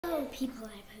Hello people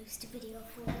I post a video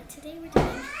for. Today we're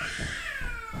doing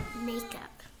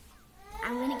makeup.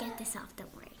 I'm gonna get this off,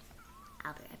 don't worry.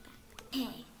 I'll be right back.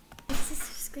 Hey, my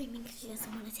sister's screaming because she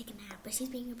doesn't want to take a nap, but she's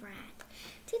being a brat.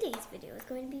 Today's video is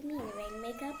going to be me wearing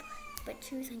makeup, but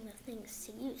choosing the things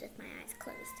to use with my eyes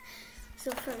closed. So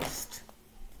first,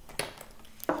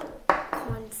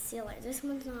 concealer. This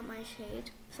one's not my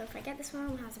shade, so if I get this one,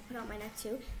 I'll have to put it on my neck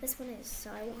too. This one is, so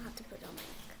I won't have to put it on my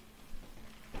neck.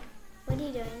 What are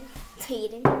you doing?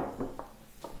 Eating? I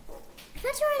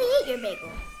thought you already ate your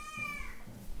bagel.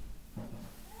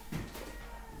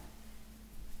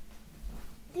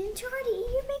 Didn't you already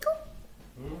eat your bagel?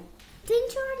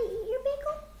 Didn't you already eat your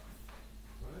bagel?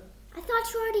 What? I thought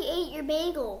you already ate your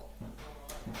bagel.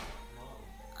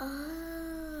 Oh.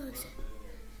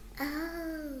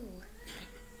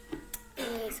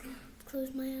 Anyways,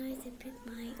 close my eyes and pick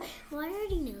my... Well, I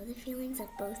already know the feelings of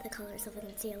both the colors of the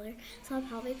concealer, so I'll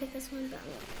probably pick this one, but I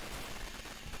won't.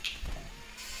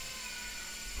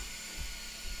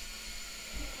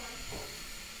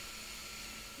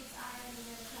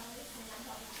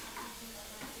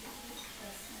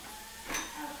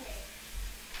 Okay.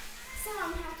 So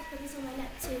I'm gonna have to put this on my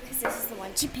neck too, because this is the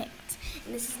one she picked,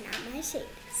 and this is not my shade.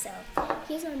 So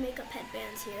here's our makeup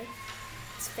headbands here.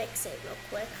 Let's fix it real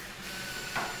quick.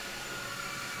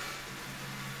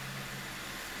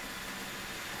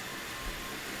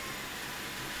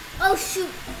 Oh shoot!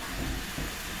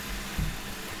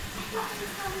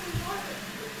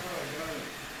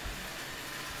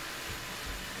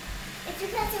 It's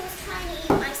because it was trying to eat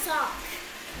my sock.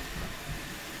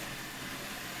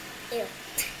 Ew.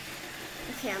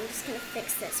 Okay, I'm just gonna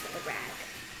fix this with a rag.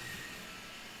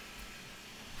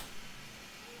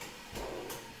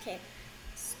 Okay,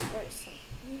 squirt some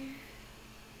here,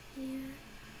 here,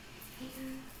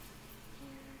 here.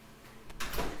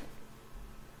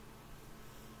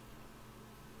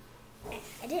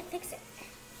 I didn't fix it.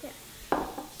 Yeah.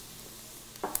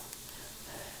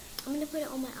 I'm gonna put it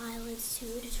on my eyelids too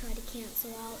to try to cancel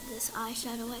out this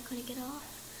eyeshadow I couldn't get off.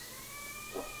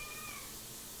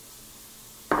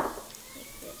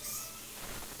 Like this.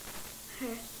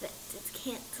 Perfect. It's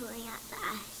canceling out the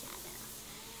eyeshadow.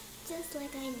 Just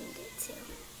like I need it to.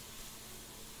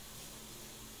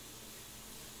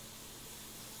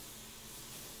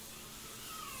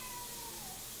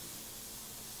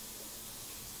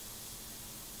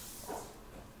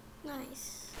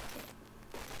 Nice. Okay.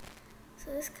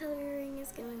 So this coloring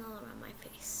is going all around my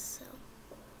face. So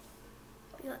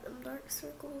we got them dark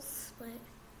circles, but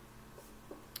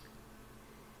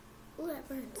ooh, that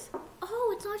burns.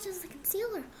 Oh, it's not just the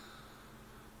concealer.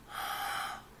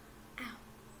 Ow.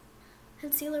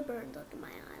 Concealer burned onto my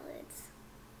eyelids.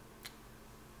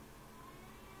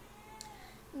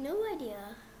 No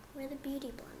idea where the beauty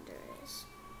blender is.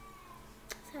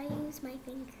 So I use my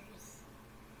fingers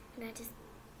and I just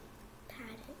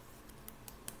pat it.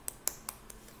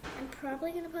 I'm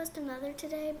probably going to post another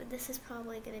today, but this is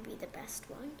probably going to be the best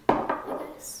one, I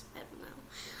guess. I don't know.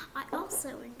 I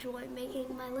also enjoy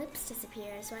making my lips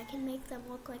disappear so I can make them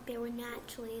look like they were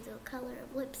naturally the color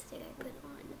of lipstick I put on.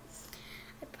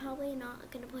 I'm probably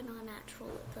not going to put on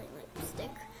natural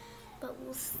lipstick, but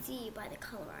we'll see by the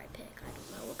color I pick. I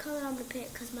don't know what color I'm going to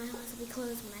pick because my eyes will be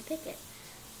closed when I pick it.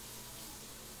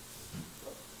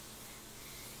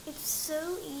 It's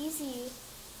so easy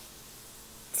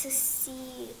to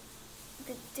see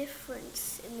the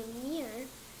difference in the mirror,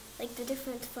 like the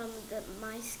difference from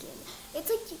my skin. It's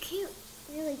like you can't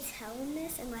really tell in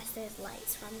this unless there's light,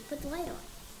 so I'm going to put the light on.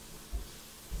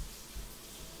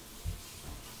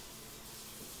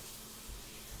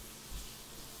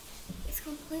 It's a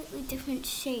completely different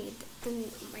shade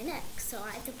than my neck, so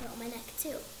I have to put it on my neck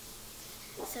too,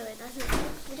 so it doesn't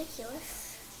look ridiculous.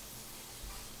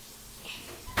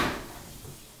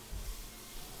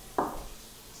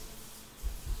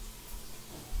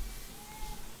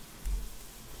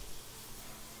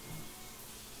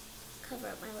 Cover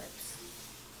up my lips.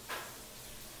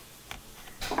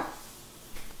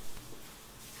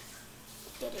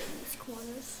 Get it in these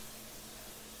corners.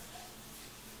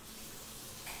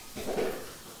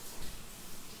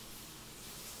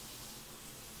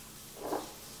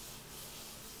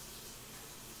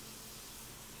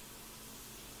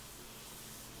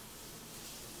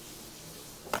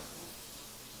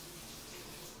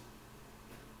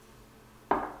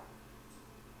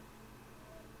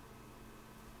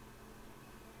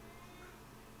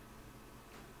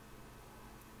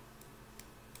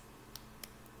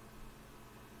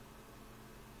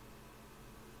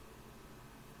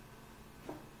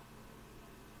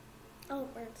 Oh,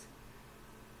 it burns.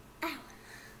 Ow.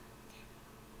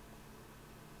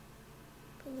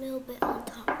 Put a little bit on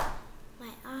top. My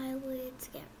eyelid.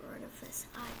 this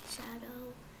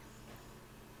eyeshadow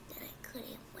that I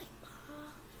couldn't wipe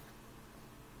off.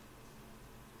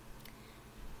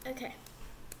 Okay.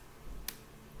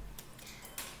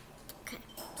 Okay,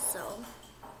 so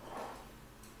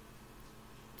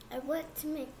I want to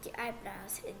make the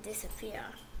eyebrows disappear.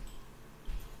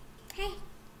 Hey.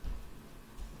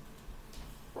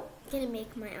 I'm gonna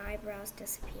make my eyebrows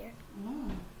disappear.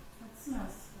 That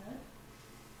smells good.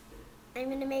 I'm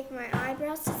gonna make my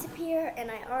eyebrows disappear, and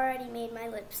I already made my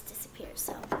lips disappear,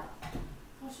 so.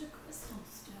 How's your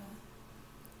crystals doing?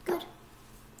 Good.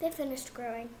 They finished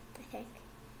growing, I think.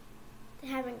 They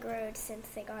haven't grown since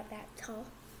they got that tall.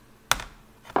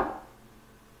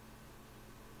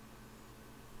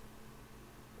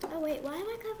 Oh wait, why am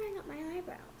I covering up my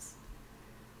eyebrows?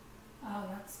 Oh,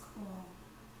 that's cool.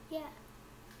 Yeah.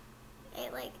 Hey,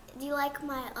 do you like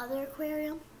my other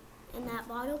aquarium in that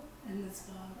bottle? In this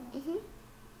bottle? Mm-hmm.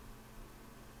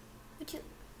 Would you?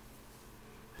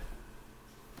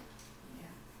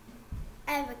 Yeah.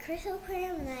 I have a crystal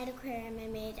aquarium and night aquarium I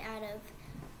made out of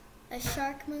a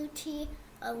shark mochi,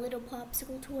 a little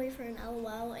popsicle toy for an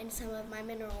LOL, and some of my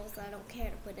minerals that I don't care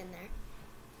to put in there.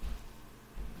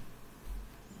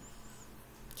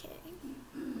 Okay.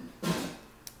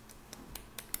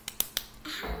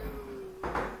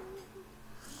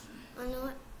 I know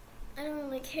what? I don't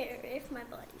really care if my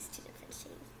body's two different shades.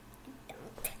 I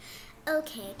don't.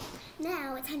 Okay,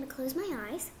 now it's time to close my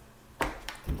eyes.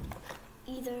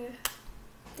 Either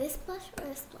this blush or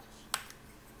this blush.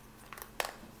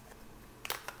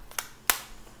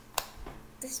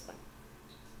 This one.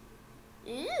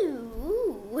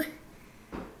 Ooh.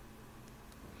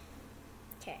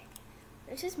 Okay,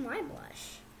 this is my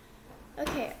blush.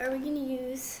 Okay, are we gonna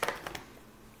use?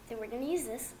 Then we're gonna use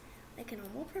this like a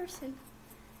normal person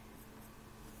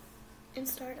and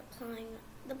start applying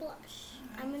the blush.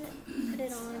 I'm gonna put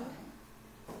it on.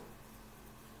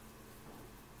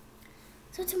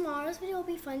 So tomorrow's video will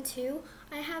be fun too.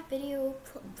 I have video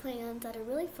plans that are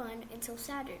really fun until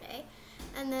Saturday.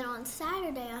 And then on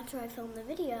Saturday, after I film the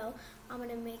video, I'm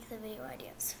gonna make the video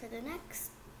ideas for the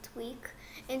next week.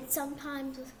 And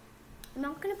sometimes, I'm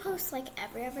not gonna post like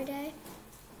every day.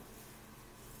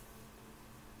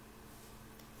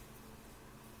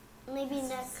 Maybe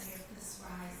next. This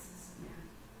rises again.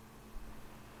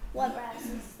 What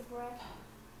rises? The bread?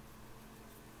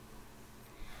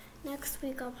 Next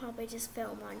week I'll probably just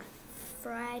film on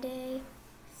Friday,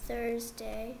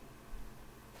 Thursday,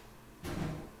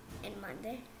 and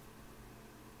Monday.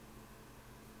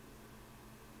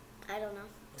 I don't know.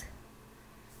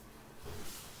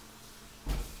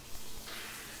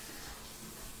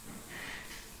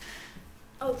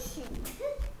 Oh shoot.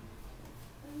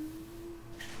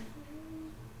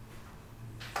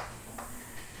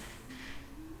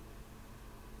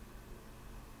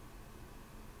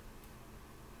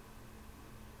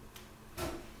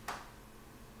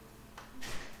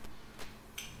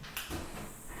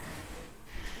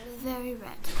 Very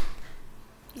red.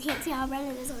 You can't see how red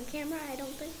it is on camera, I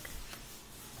don't think.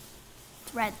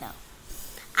 It's red though.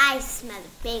 I smell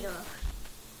a bagel.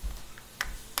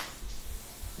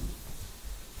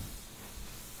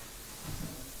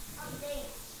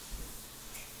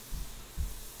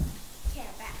 Okay,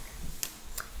 I'm back.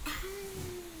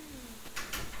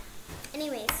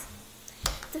 Anyways,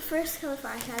 the first color for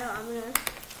eyeshadow, I'm gonna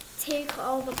take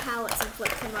all the palettes and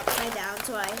flip them upside down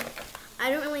so I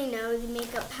don't really know the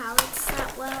makeup palettes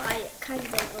that well. I kind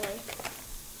of don't really.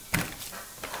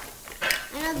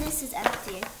 I know this is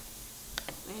empty.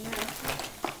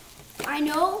 I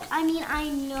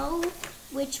know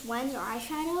which ones are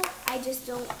eyeshadow. I just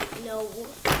don't know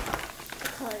the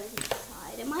colors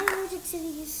inside. Am I allergic to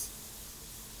these?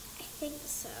 I think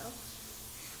so.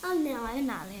 Oh no, I'm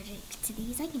not allergic to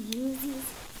these. I can use these.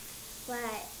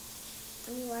 But,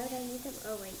 why would I need them?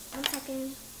 Oh wait, 1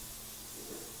 second.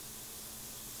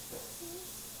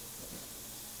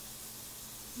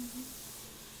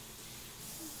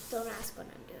 Don't ask what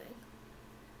I'm doing.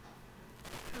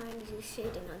 Trying to do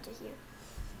shading onto here.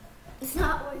 It's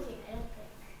not working, I don't think.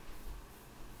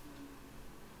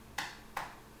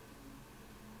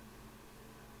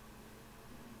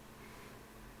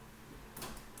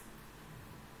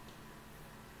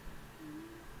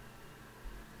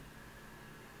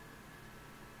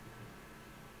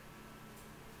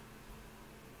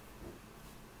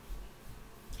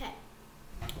 Okay.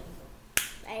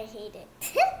 I hate it.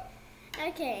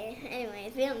 Okay,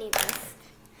 anyways, we don't need this.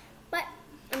 But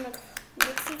I'm gonna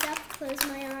mix these up, close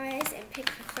my eyes, and pick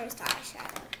the first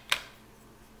eyeshadow.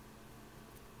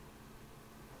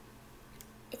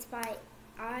 It's by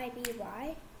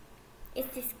IBY.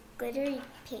 It's this glittery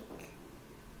pink.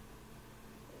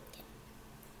 Okay.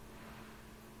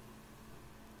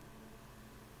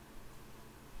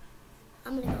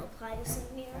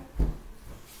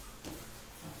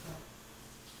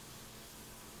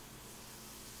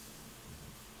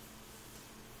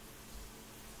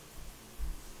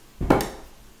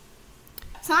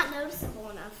 not noticeable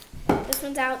enough. This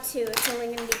one's out too. It's only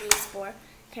going to be these four.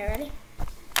 Okay, ready?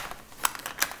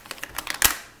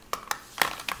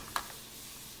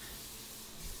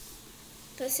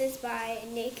 This is by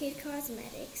Naked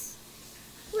Cosmetics.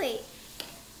 Wait.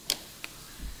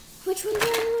 Which ones am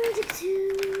I allergic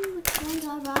to? Which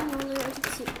ones are I'm allergic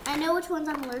to? I know which ones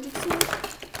I'm allergic to.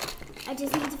 I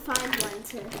just need to find one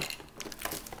to...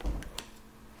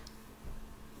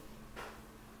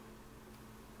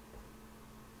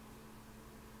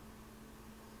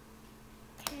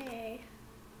 Okay.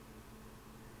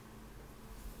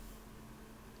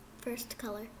 First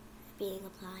color being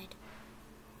applied.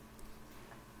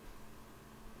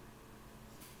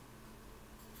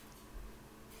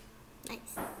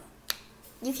 Nice.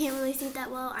 You can't really see it that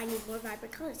well. I need more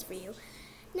vibrant colors for you.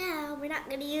 No, we're not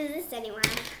going to use this anymore.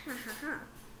 Ha ha ha.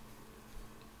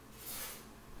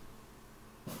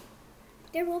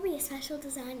 There will be a special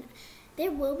design.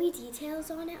 There will be details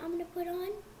on it I'm going to put on.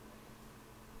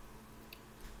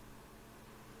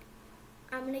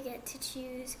 I'm going to get to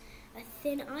choose a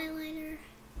thin eyeliner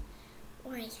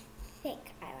or a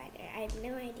thick eyeliner. I have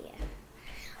no idea.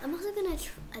 I'm also going to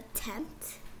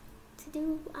attempt to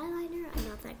do eyeliner. I'm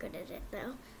not that good at it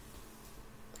though.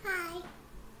 Hi.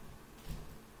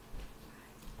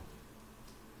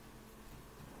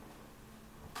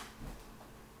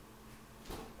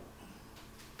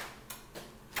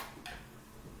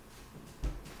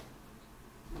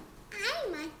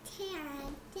 I'm a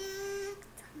pterodactyl.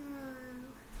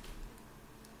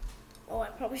 Oh, I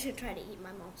probably should try to eat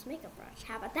my mom's makeup brush.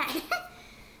 How about that?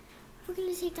 We're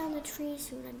gonna take down the tree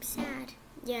soon. I'm sad.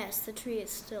 Yes, the tree is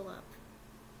still up.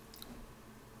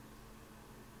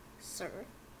 Sir?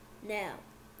 No.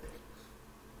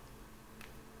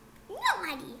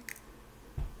 Nobody!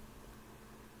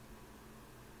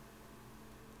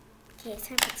 Okay, it's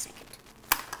time for the second.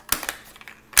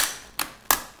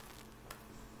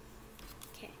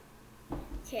 Okay.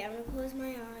 Okay, I'm gonna close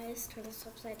my eyes, turn this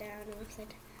upside down and upside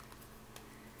down.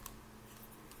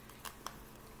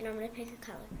 And I'm gonna pick a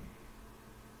color.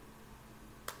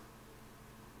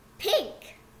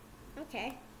 Pink!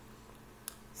 Okay.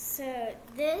 So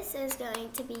this is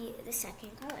going to be the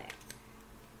second color.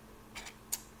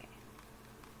 Okay.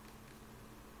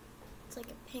 It's like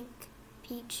a pink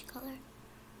peach color.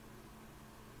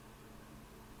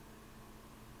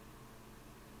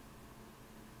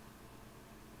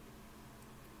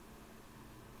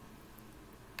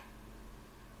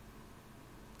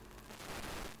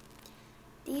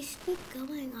 These should be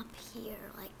going up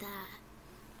here like that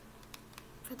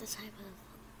for the type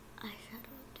of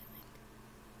eyeshadow I'm doing.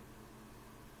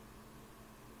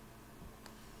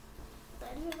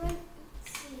 Let me write,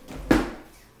 see.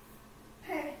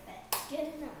 Perfect, good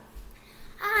enough.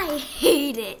 I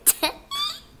hate it.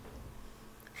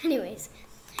 Anyways,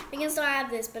 we can still have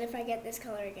this, but if I get this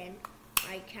color again,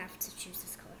 I have to choose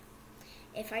this color.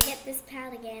 If I get this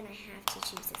pad again, I have to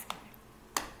choose this color.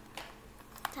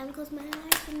 Time to close my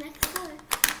eyes for the next color.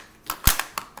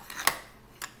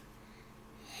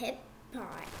 Hip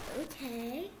pot,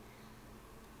 okay.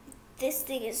 This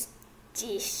thing is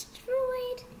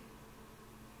destroyed.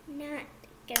 Not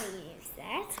gonna use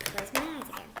that. Close my eyes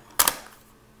again.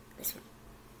 This one.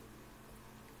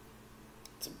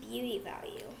 It's a beauty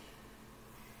value.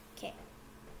 Okay.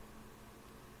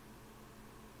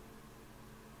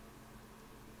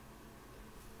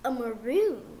 A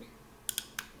maroon.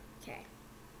 Okay.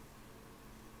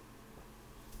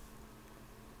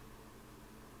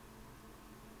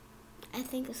 I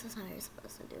think this is how you're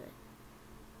supposed to do it.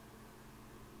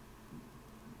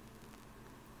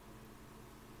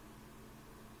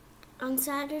 On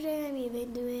Saturday, I'm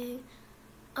even doing...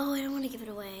 Oh, I don't want to give it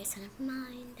away, so never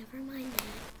mind that.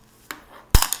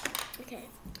 Okay,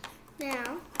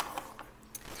 now,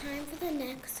 time for the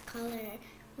next color.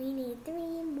 We need 3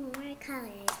 more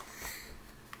colors.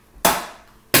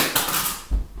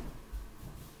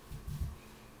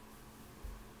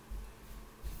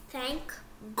 Thank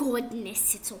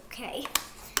goodness it's okay.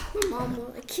 My mom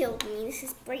would have killed me. This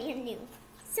is brand new.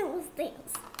 So is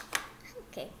this.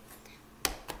 Okay.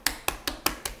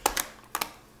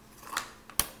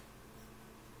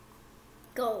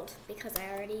 Gold, because I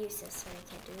already used this, so I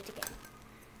can't do it again.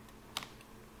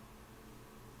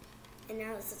 And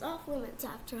now this is off limits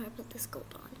after I put this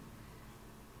gold on.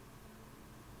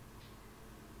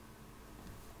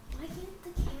 Why can't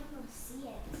the camera see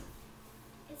it?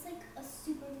 It's like a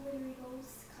super glittery gold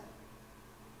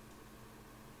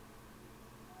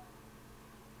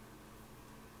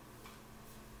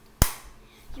color.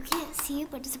 You can't see it,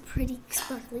 but it's a pretty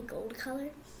sparkly gold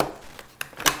color.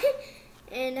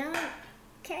 And now,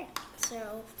 okay, so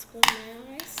let's close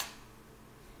my eyes.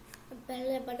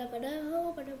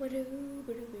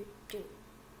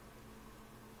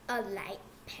 A light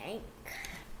pink.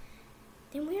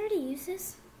 Didn't we already use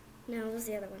this? No, it was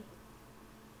the other one.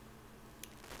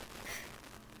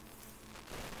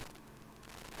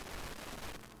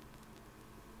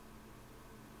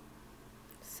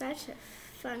 Such a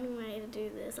fun way to do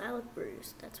this. I look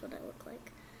bruised. That's what I look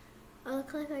like. I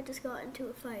look like I just got into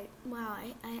a fight. Wow,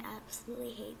 I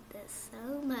absolutely hate this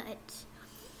so much.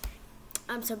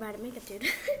 I'm so bad at makeup, dude.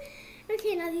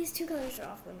 Okay, now these two colors are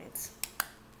off limits.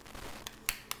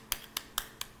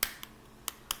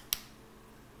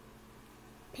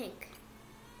 Pink.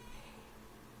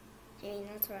 I mean,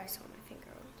 that's what I saw my finger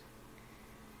on.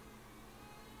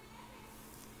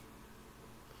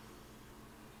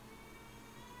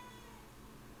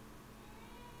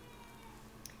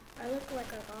 I look like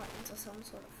I got into some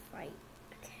sort of fight.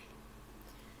 Okay.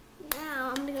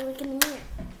 Now I'm gonna go look in the mirror.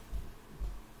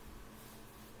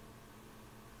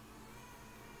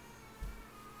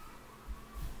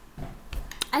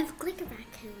 I look like a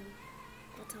raccoon.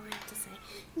 That's all I have to say.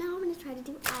 Now I'm gonna try to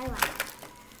do eyeliner.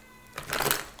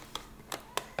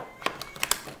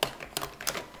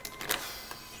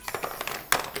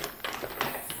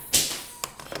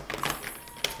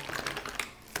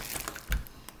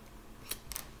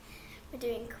 We're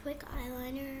doing quick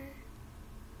eyeliner.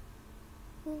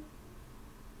 Ooh.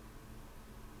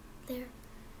 There.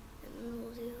 And then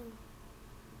we'll do.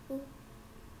 Ooh.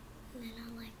 And then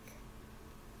I'll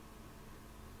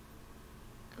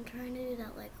I'm trying to do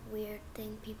that like weird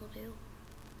thing people do.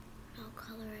 I'll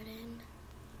color it in.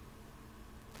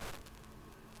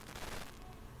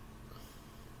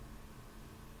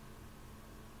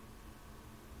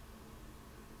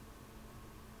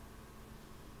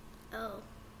 Oh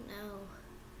no.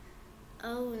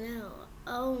 Oh no.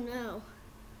 Oh no.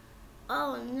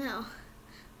 Oh no.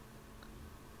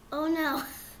 Oh no.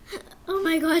 Oh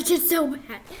my gosh, it's so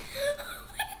bad.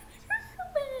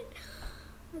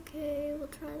 Okay, we'll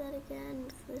try that again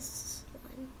with this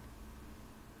one.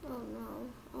 Oh no,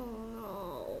 oh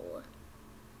no.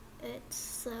 It's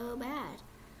so bad.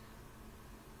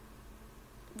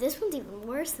 This one's even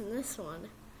worse than this one.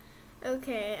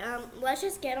 Okay, let's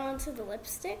just get on to the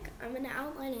lipstick. I'm gonna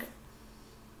outline it.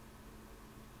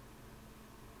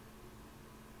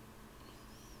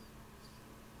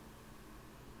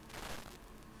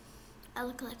 I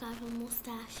look like I have a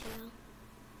mustachio.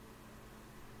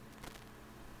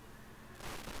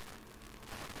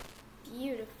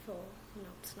 Beautiful. No,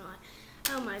 it's not.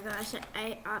 Oh my gosh,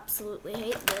 I absolutely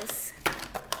hate this.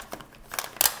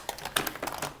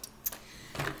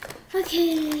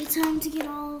 Okay, time to get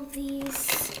all of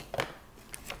these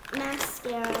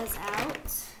mascaras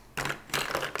out.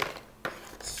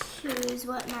 Choose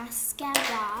what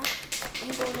mascara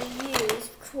I'm going to use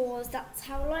because that's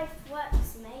how life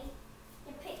works, mate.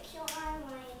 You pick your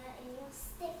eyeliner and you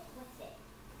stick with it.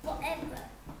 Whatever.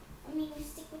 I mean, you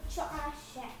stick with your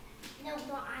eyeshadow. No,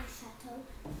 not eyeshadow.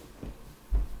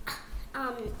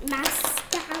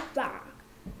 Mascara.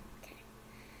 Okay.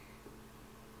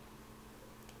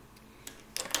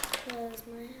 Close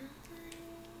my eyes.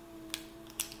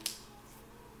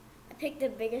 I picked the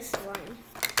biggest one.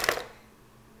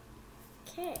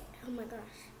 Okay. Oh my gosh.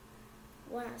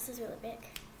 Wow, this is really big.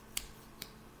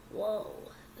 Whoa.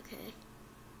 Okay.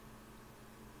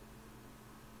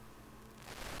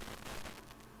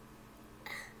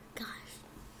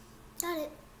 Got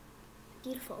it.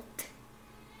 Beautiful.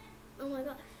 Oh my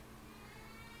gosh.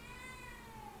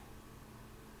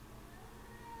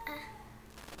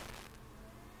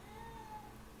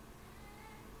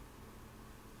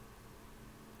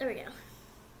 There we go.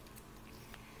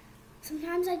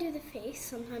 Sometimes I do the face,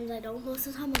 sometimes I don't. Most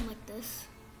of the time I'm like this.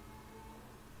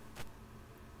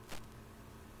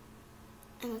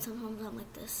 And then sometimes I'm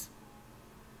like this.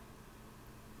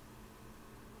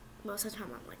 Most of the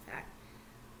time I'm like that.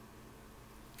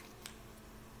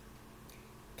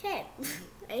 Okay,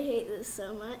 I hate this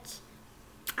so much.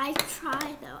 I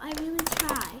try though, I really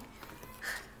try.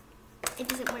 It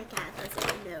doesn't work out, does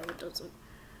it? No, it doesn't.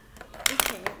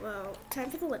 Okay, well,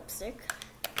 time for the lipstick.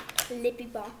 Lippy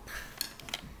bop.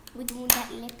 We're doing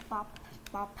that lip bop,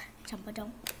 bop, jumpa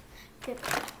jump. Lip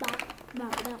bop,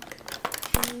 bop, bop.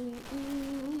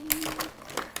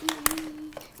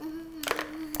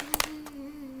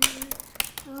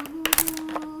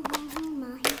 Oh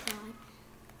my God.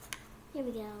 Here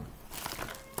we go.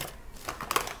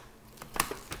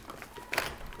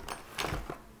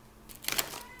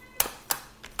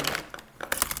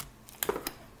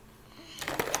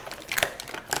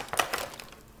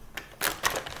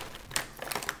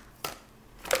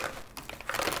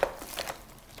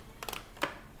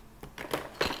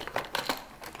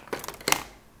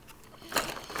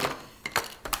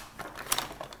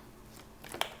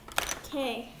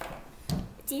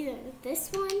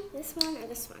 this one or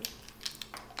this one?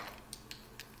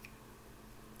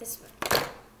 This one.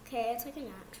 Okay, it's like a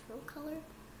natural color.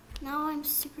 Now I'm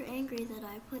super angry that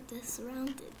I put this around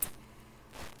it.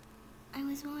 I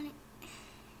was wanting...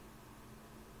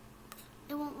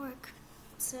 It won't work.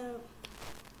 So,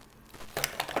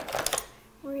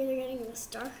 we're either getting this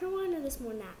darker one or this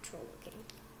more natural looking.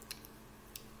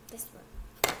 This one.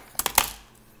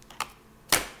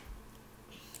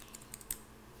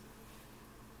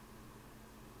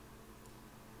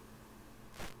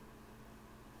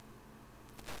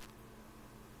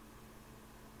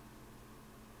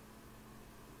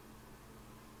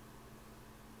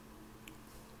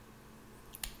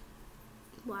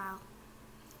 Wow.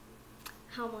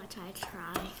 How much I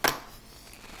try.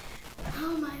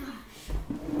 Oh my gosh.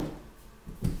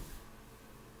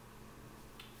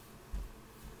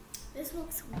 This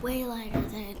looks way lighter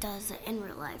than it does in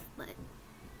real life, but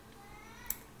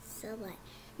so light.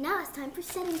 Now it's time for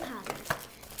setting powder.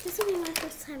 This will be my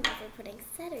first time ever putting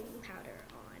setting powder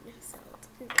on, so let's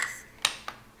do this.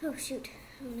 Oh shoot.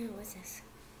 Oh no, what's this?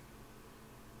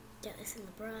 Get this in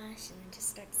the brush and then just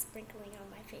start sprinkling on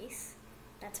my face.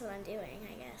 That's what I'm doing,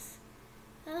 I guess.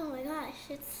 Oh my gosh,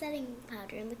 it's setting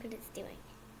powder and look what it's doing.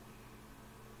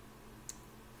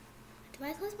 Do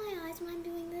I close my eyes when I'm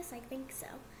doing this? I think so.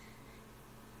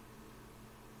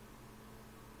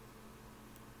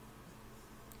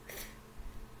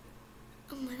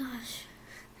 Oh my gosh.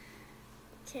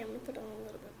 Okay, I'm gonna put on a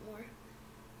little bit more.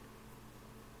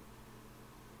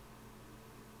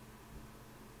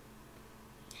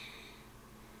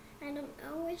 I don't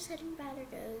know where setting powder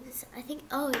goes. I think,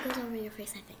 oh, it goes over your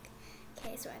face, I think.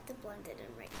 Okay, so I have to blend it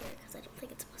in right here because I don't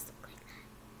think it's supposed to look like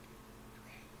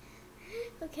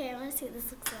that. Okay, I want to see what this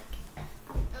looks like.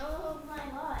 Oh my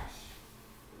gosh.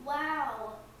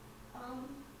 Wow.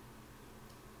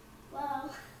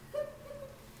 Well,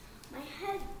 my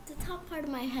head, the top part of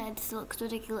my head still looks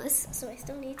ridiculous, so I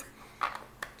still need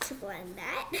to blend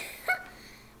that.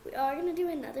 We are going to do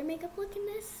another makeup look in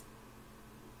this.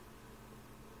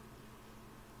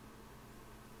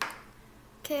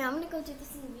 Okay, I'm gonna go do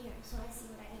this in the mirror so I see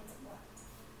what I need to blend.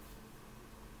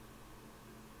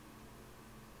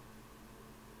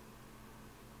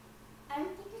 I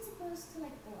don't think you're supposed to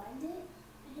like blend it.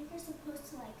 I think you're supposed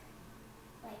to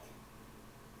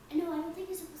no, I don't think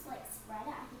you're supposed to like spread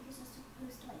it. I think you're just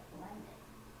supposed to like blend it.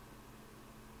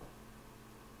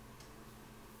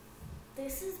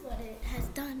 This is what it has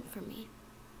done for me.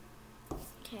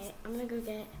 Okay, I'm gonna go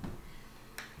get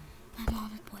my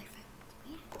mom and boyfriend.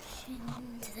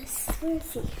 Into this. Where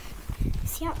is he?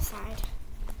 Is he outside?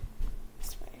 I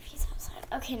swear if he's outside.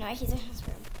 Okay, no, he's in his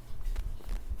room.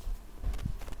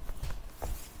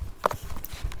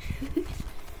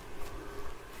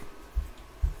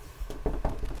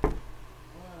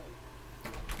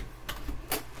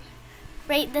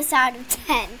 Rate this out of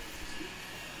 10.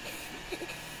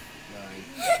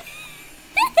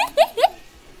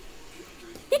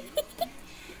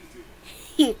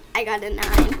 9. I got a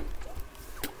 9.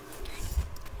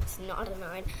 Not a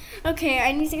 9. Okay,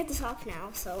 I need to get this off now,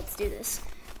 so let's do this.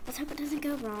 Let's hope it doesn't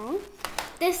go wrong.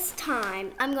 This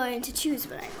time, I'm going to choose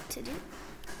what I want to do.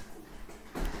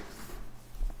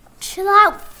 Chill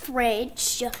out,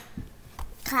 fridge.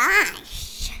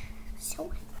 Gosh,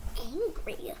 so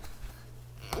angry.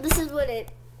 This is what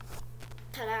it,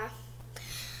 ta-da.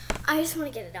 I just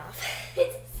want to get it off.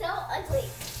 It's so ugly.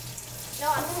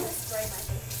 No, I'm going to spray my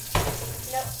face.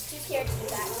 Nope, too scared to do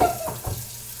that.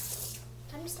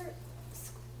 Time to start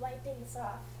wiping this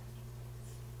off.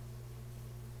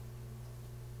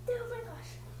 Oh my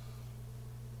gosh.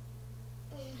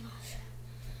 Oh my gosh.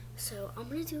 So I'm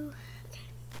gonna do, okay.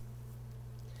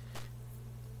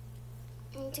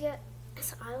 I need to get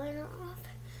this eyeliner off.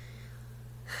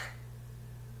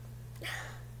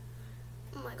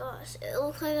 Oh my gosh, it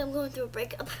looks like I'm going through a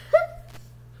breakup.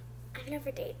 I've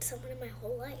never dated someone in my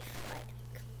whole life, I think.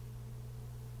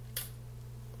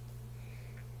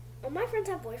 All my friends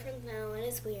have boyfriends now, and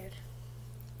it's weird.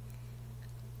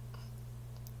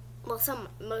 Well,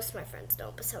 most of my friends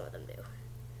don't, but some of them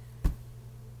do.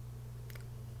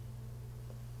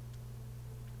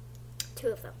 2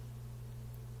 of them.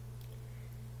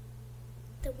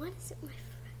 The one isn't my friend.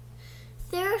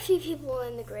 There are a few people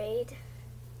in the grade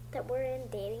that were in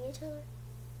dating each other.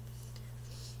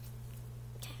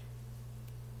 Okay.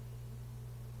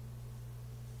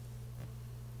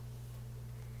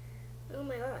 Oh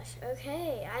my gosh.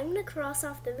 Okay, I'm gonna cross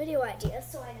off the video idea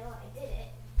so I know I did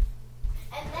it.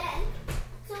 And then,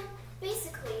 so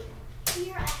basically,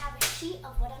 here I have a sheet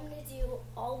of what I'm gonna do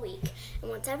all week.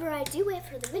 And whenever I do it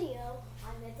for the video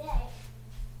on the day,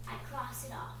 I cross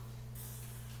it off.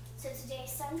 So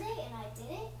today's Sunday and I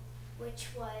did it. which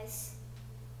was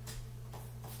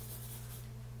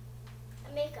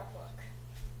a makeup look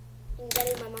and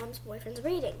getting my mom's boyfriend's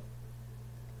rating.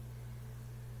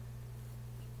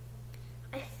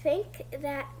 I think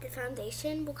that the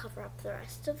foundation will cover up the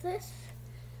rest of this,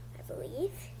 I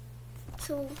believe.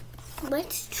 So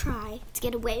let's try to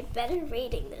get a way better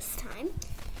rating this time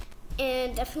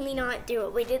and definitely not do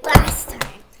what we did last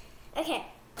time. Okay,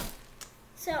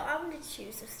 so I'm going to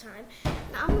choose this time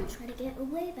and I'm going to try to get a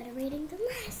way better rating than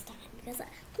last time because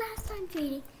last time's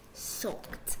rating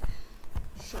sucked.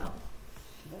 So,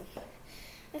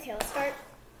 okay, let's start.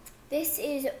 This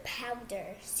is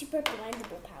powder, super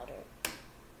blendable powder.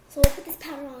 So we'll put this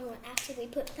powder on after we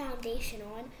put foundation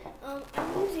on.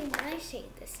 I'm using my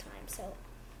shade this time, so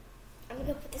I'm going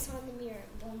to put this on the mirror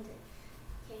and blend it.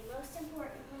 Okay, most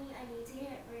importantly, I need to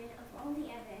get rid of all the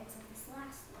evidence of this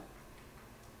last look.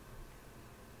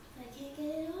 If I can't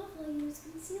get it off, I'll use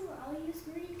concealer. I'll use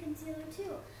green concealer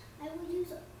too. I will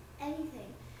use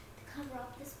anything to cover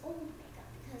up this old makeup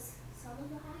because some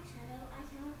of the eyeshadow I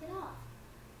cannot get off.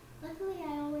 Luckily,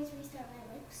 I always restart my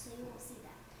lips, so you won't see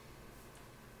that.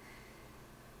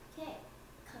 Okay,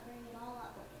 covering it all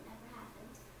up like it never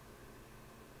happened.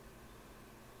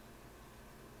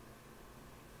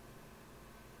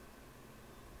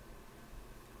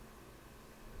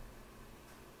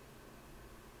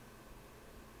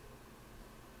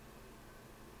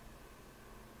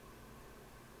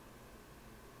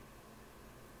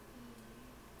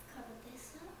 Cover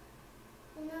this up.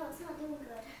 Oh no, it's not doing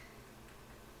good.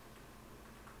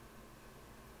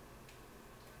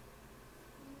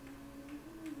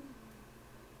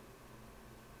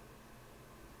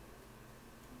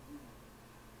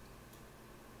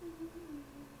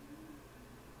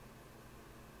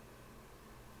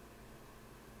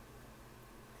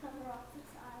 Cover off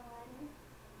this eyeliner.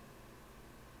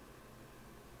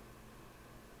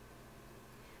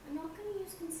 I'm not going to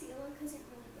use concealer because it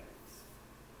really burns.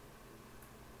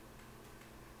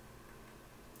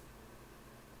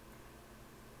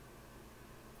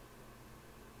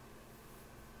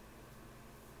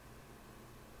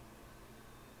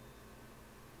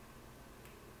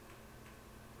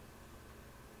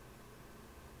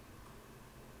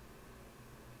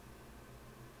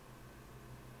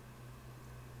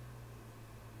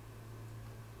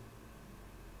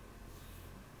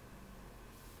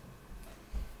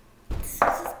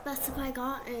 This is the best of I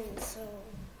got, and so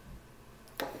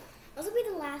this will be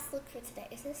the last look for today.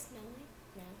 Is this snowing?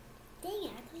 No. Dang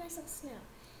it, I thought I saw snow.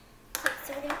 Okay,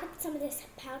 so we're going to put some of this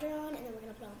powder on, and then we're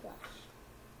going to put on blush.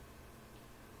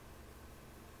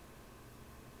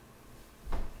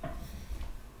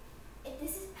 If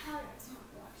this is powder, it's not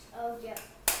blush. Oh, yeah.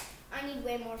 I need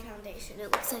way more foundation.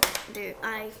 It looks like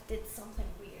I did something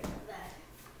weird that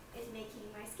is making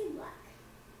my skin black.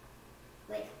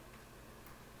 Like,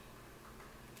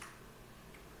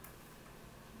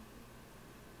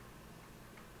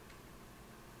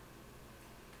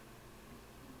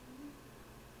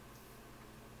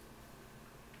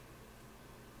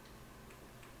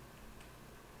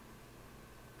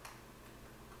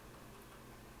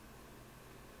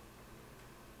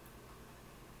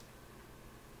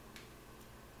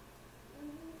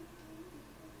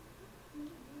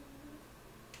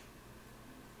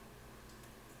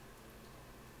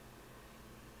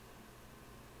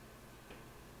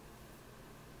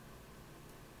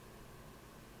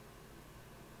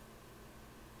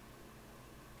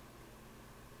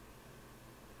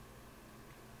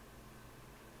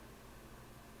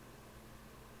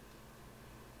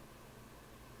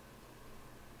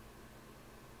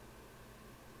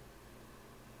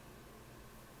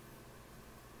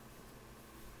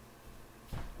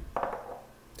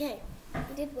 okay,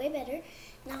 I did way better.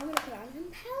 Now I'm going to put on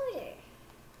some powder.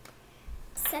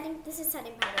 This is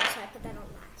setting powder, so I put that on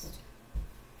last.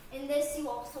 In this, you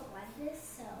also blend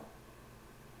this, so I'm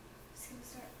just going to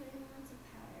start putting on some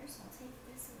powder. So I'll take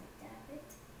this and like dab it.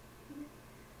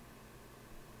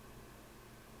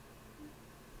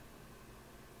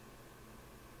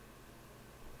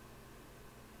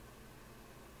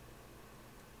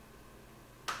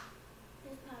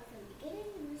 There's powder for the beginning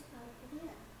and there's powder for the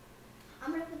end. I'm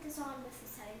going to put this on with the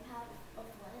setting powder,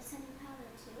 before the setting powder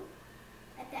too.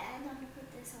 At the end, I'm going to put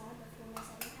this on before my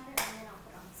setting powder, and then I'll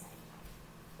put on the setting powder.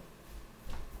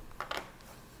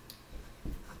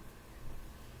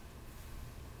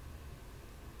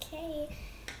 Okay,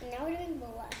 and now we're doing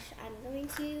blush. I'm going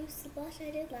to use the blush I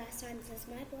did last time. This is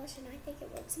my blush, and I think it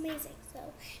looks amazing.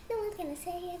 So no one's going to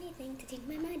say anything to change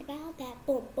my mind about that.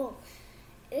 Boom, boom.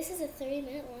 This is a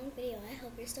 30-minute long video. I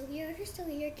hope you're still here. If you're still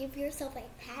here, give yourself a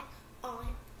pat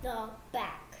on the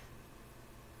back.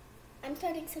 I'm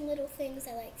starting some little things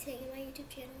I like saying in my YouTube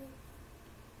channel.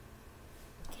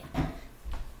 Okay.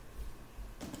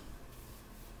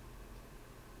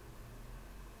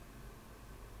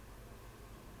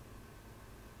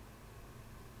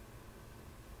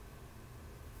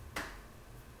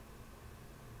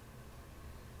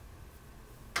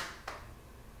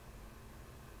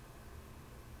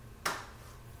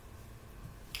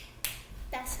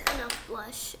 That's enough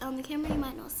blush. On the camera you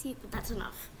might not see it, but that's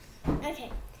enough.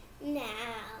 Okay, now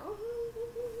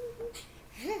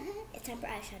it's time for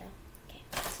eyeshadow. Okay,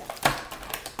 so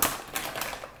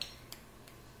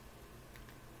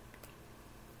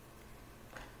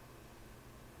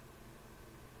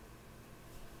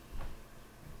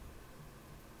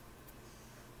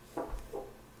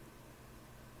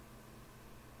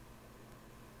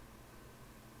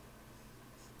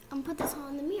I'm gonna put this all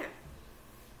in the mirror.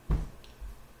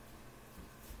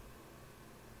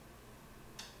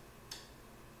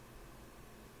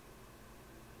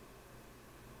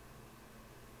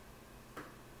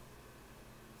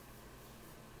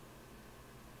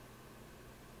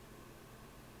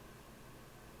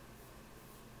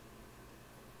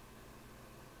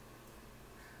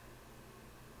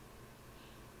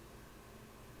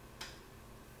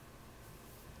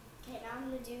 Okay, now I'm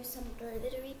gonna do some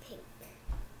glittery pink.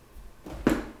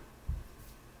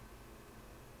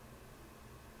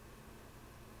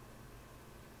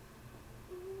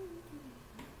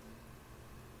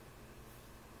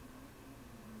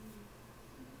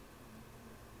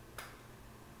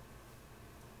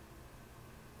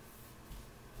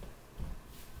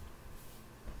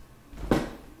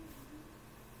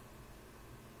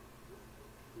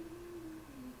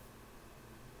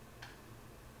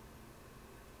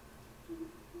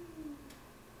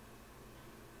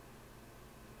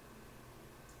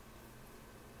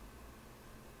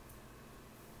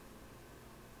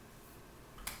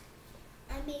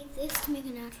 I made this to make a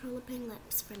natural looking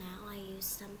lips for now. I used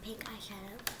some pink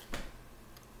eyeshadow.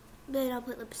 Then I'll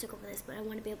put lipstick over this, but I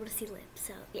want to be able to see lips,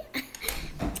 so yeah.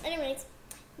 Anyways,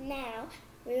 now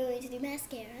we're going to do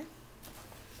mascara.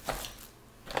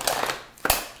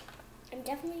 I'm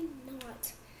definitely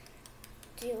not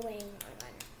doing eyeliner.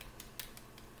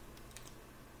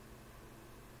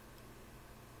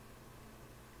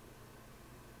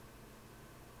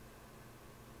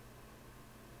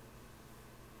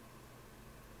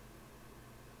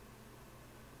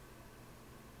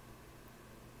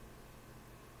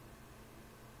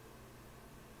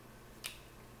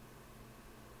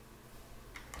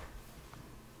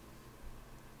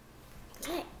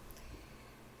 Okay.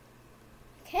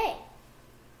 Okay.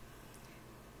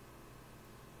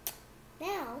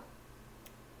 Now,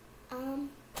 I'm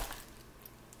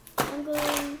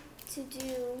going to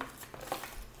do,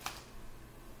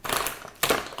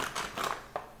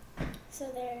 so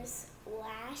there's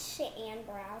lash and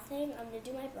brow thing. I'm going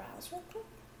to do my brows real quick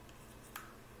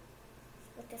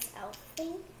with this e.l.f.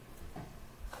 thing.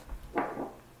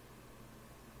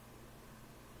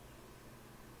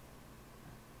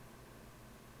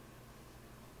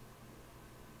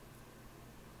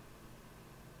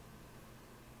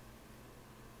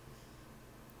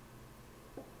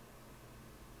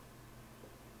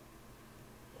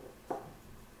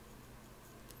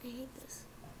 I hate this.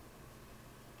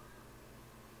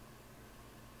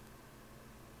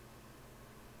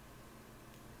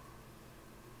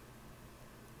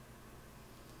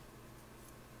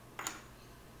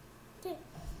 Okay.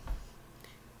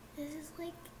 This is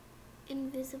like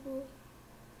invisible.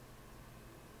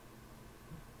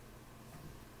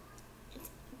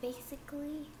 It's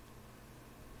basically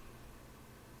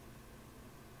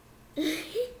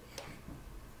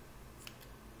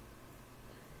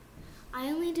I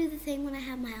only do the thing when I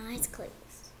have my eyes closed.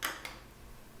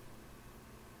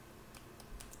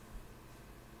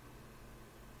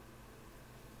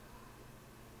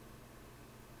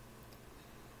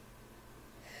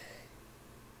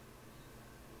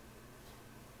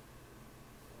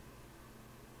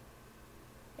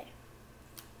 There.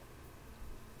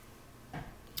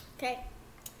 Okay.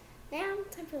 Now,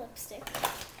 time for lipstick.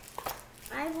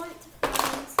 I want to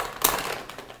find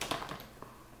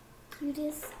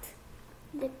cutest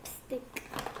lipstick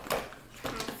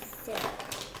pastel.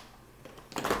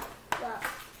 Well,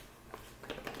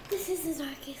 this is the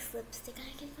darkest lipstick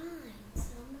I can find,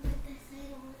 so I'm gonna put this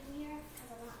in on here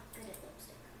because I'm not good at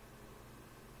lipstick.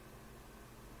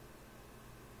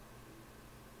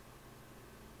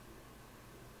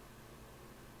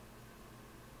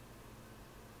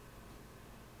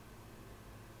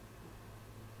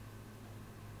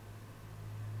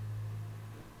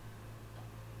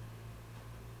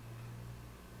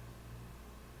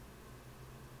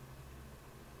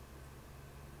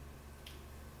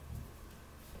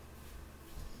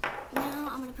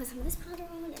 gonna put some of this powder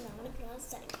on, and I'm gonna put on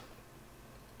setting powder.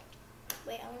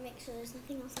 Wait, I wanna make sure there's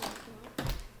nothing else I'm gonna put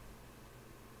on.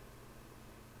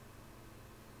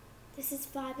 This is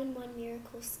 5-in-1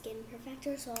 Miracle Skin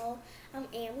Perfector, so I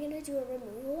am gonna do a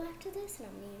removal after this, and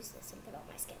I'm gonna use this and put on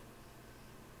my skin.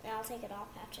 And I'll take it off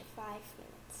after 5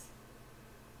 minutes.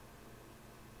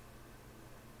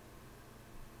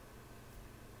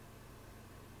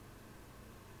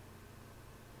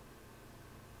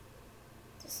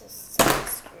 This is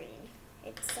sunscreen.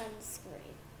 It's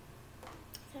sunscreen. I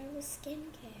thought it was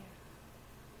skincare.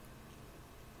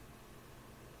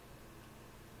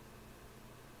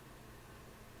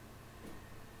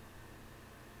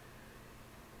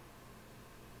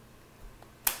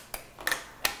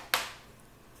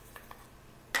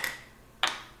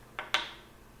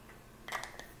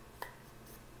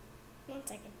 One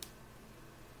second.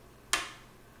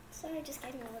 Sorry, just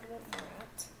getting a little bit more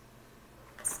out.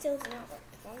 Still does not work.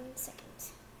 1 second.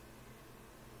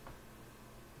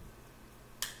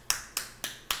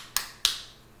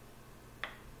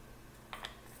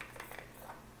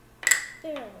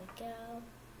 There we go.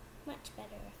 Much better.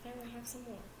 I finally have some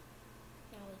more.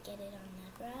 Now we get it on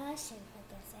the brush and put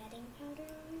the setting powder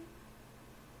on.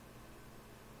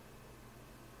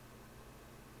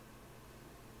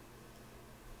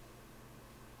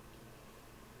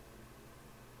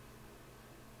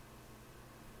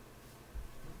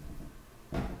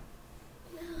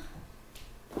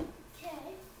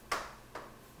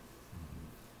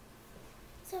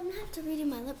 So I'm gonna have to redo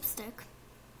my lipstick.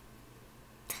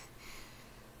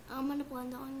 I'm gonna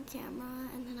blend it on camera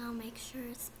and then I'll make sure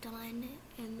it's done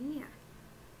in the mirror.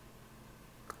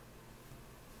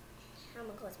 I'm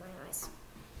gonna close my eyes.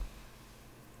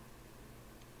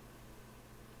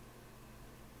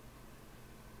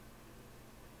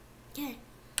 Okay.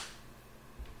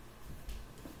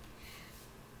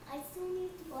 I still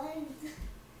need to blend.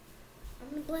 I'm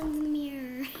gonna blend in the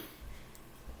mirror.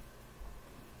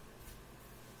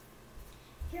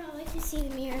 Here, I like to see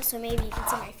the mirror, so maybe you can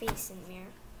see my face in the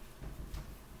mirror.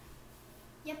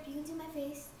 Yep, you can see my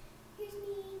face. Here's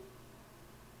me.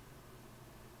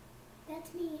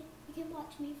 That's me. You can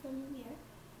watch me from the mirror.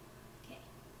 Okay.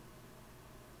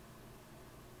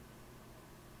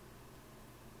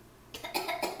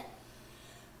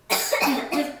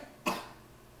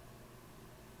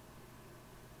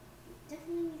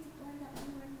 Definitely need to blend up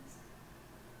more in this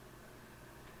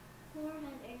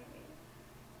forehead area.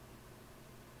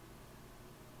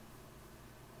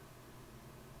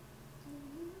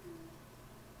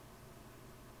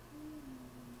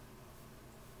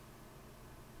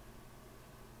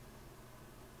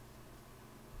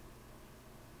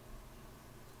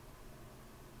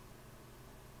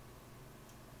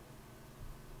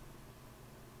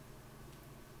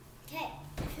 Okay,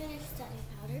 I finished setting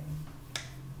powder.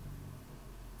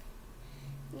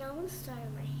 Now I'm going to start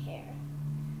on my hair.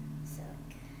 So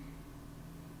like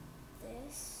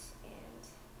this and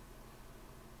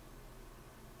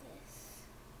this.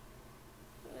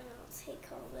 And then I'll take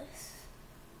all this.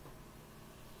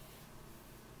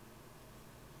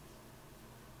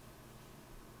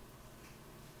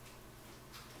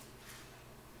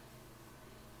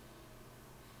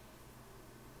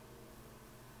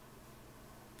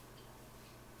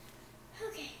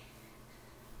 Okay.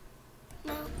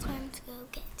 Now it's time to go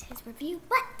get his review,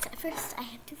 but first I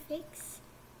have to fix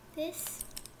this.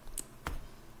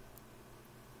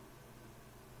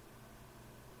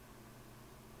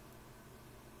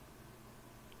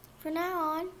 For now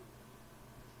on,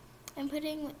 I'm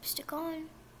putting lipstick on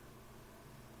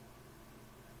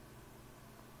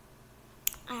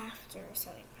after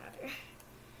setting powder.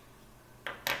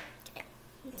 Okay,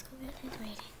 let's go get his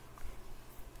rating.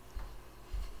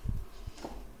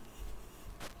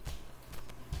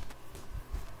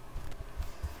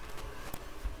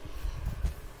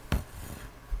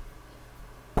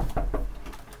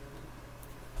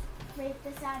 Rate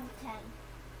this out of 10.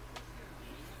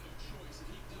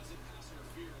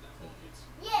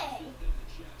 Yay!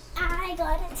 I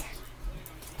got it.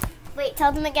 Wait,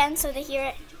 tell them again so they hear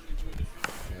it.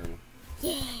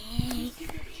 Yay!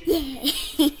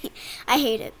 Yay! I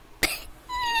hate it. It's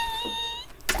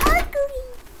ugly.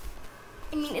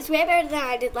 I mean, it's way better than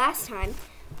I did last time.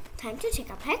 Time to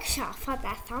take a picture for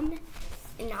the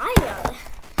thumbnail.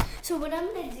 So what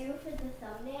I'm going to do for the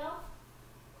thumbnail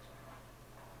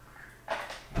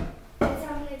is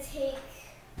I'm going to take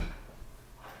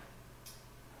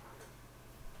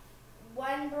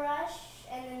one brush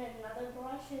and then another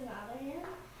brush in the other hand,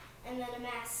 and then a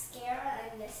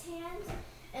mascara in this hand,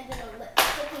 and then a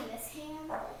lipstick in this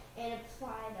hand, and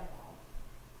apply them all.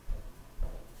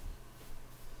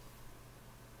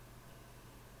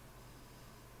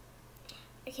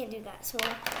 I can't do that. So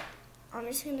I'm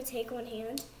just going to take one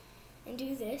hand and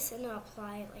do this, and I'll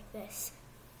apply it like this.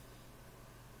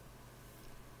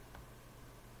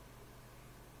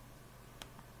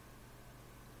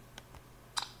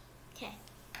 Okay.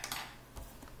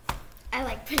 I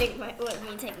like putting me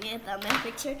taking a thumbnail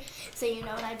picture, so you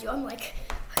know what I do. I'm like,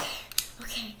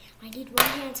 okay, I need one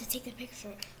hand to take the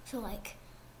picture. So like,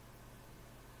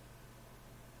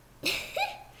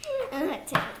 and I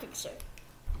take the picture.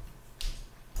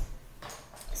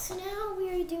 So now we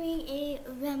are doing a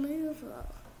removal.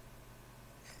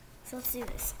 So let's do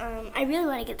this. I really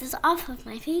want to get this off of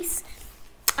my face.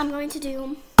 I'm going to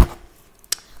do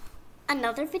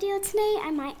another video today.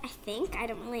 I think, I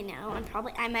don't really know.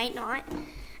 I might not.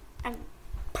 I'm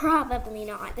probably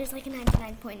not. There's like a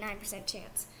 99.9%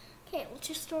 chance. Okay, let's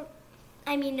just start.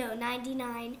 I mean, no,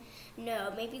 99.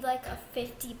 No, maybe like a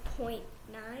 50.9%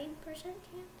 chance.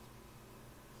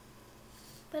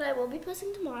 But I will be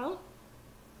posting tomorrow.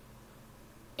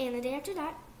 And the day after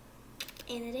that.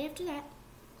 And the day after that.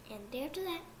 And the day after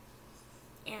that.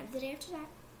 And the day after that.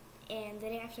 And the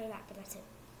day after that. But that's it.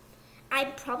 I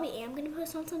probably am going to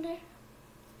post on Sunday.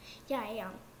 Yeah, I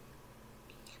am.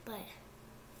 But,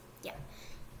 yeah.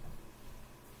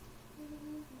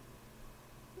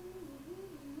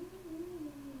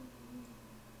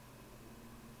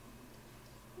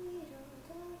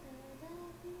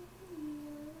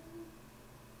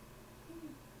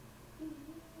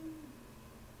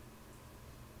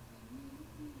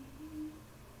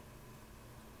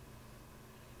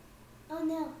 Oh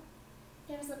no,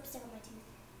 there was lipstick on my tooth.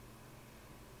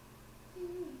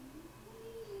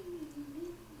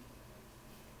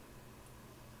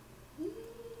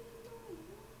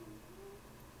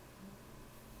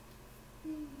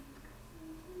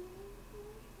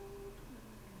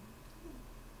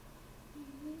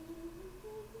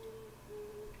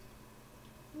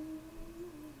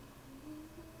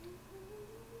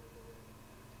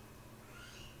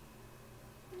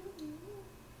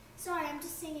 Sorry, I'm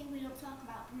just singing We Don't Talk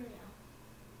About Bruno.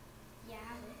 Yeah,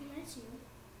 I'm looking at you.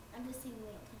 I'm just singing We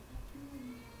Don't Talk About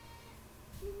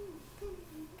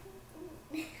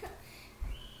Bruno.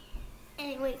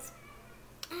 Anyways,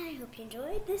 I hope you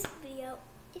enjoyed this video.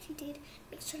 If you did,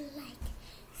 make sure to like,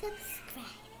 subscribe,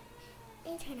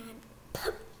 and turn on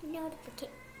post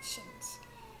notifications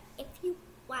if you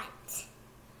want.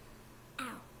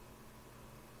 Ow.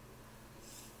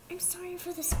 I'm sorry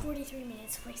for this 43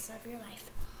 minutes waste of your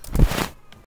life.